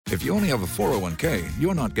If you only have a 401k,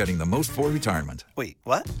 you're not getting the most for retirement. Wait,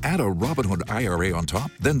 what? Add a Robinhood IRA on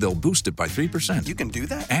top, then they'll boost it by 3%. You can do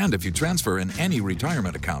that? And if you transfer in any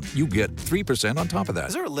retirement account, you get 3% on top of that.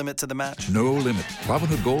 Is there a limit to the match? No limit.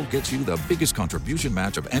 Robinhood Gold gets you the biggest contribution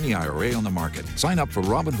match of any IRA on the market. Sign up for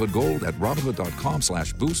Robinhood Gold at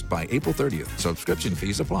Robinhood.com/boost by April 30th. Subscription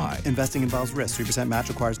fees apply. Investing involves risk. 3% match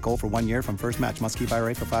requires gold for 1 year from first match. Must keep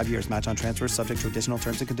IRA for 5 years. Match on transfers subject to additional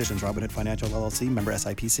terms and conditions. Robinhood Financial LLC, member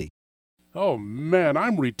SIPC. Oh, man,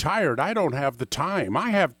 I'm retired. I don't have the time.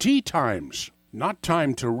 I have tea times. Not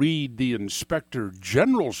time to read the Inspector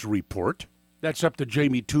General's report. That's up to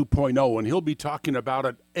Jamie 2.0, and he'll be talking about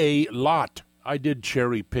it a lot. I did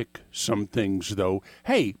cherry pick some things, though.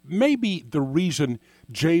 Hey, maybe the reason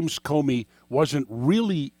James Comey wasn't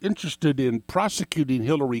really interested in prosecuting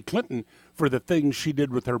Hillary Clinton for the things she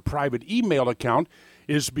did with her private email account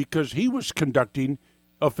is because he was conducting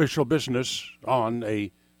official business on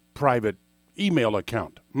a private email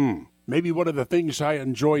account. Maybe one of the things I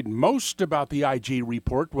enjoyed most about the IG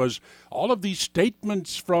report was all of these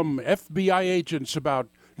statements from FBI agents about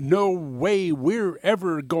no way we're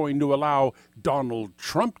ever going to allow Donald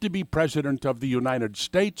Trump to be president of the United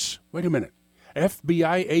States. Wait a minute.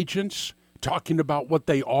 FBI agents talking about what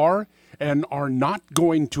they are and are not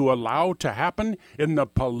going to allow to happen in the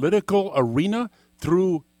political arena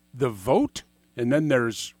through the vote? And then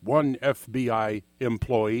there's one FBI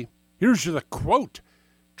employee. Here's the quote.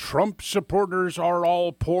 Trump supporters are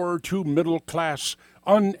all poor to middle-class,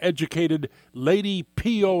 uneducated lady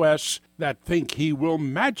POS that think he will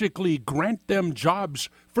magically grant them jobs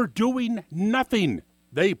for doing nothing.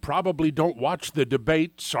 They probably don't watch the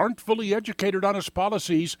debates, aren't fully educated on his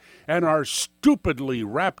policies, and are stupidly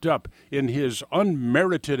wrapped up in his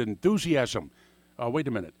unmerited enthusiasm. Wait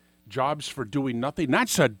a minute. Jobs for doing nothing?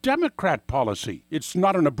 That's a Democrat policy. It's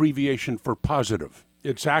not an abbreviation for positive.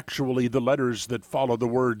 It's actually the letters that follow the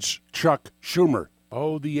words Chuck Schumer.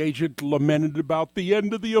 Oh, the agent lamented about the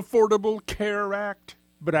end of the Affordable Care Act.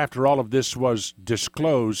 But after all of this was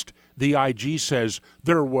disclosed, the IG says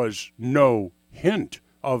there was no hint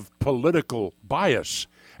of political bias.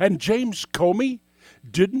 And James Comey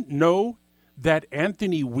didn't know that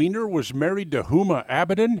Anthony Weiner was married to Huma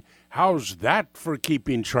Abedin? How's that for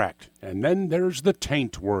keeping track? And then there's the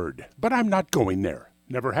taint word. But I'm not going there.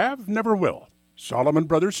 Never have, never will. Solomon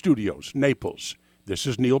Brothers Studios, Naples. This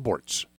is Neil Bortz.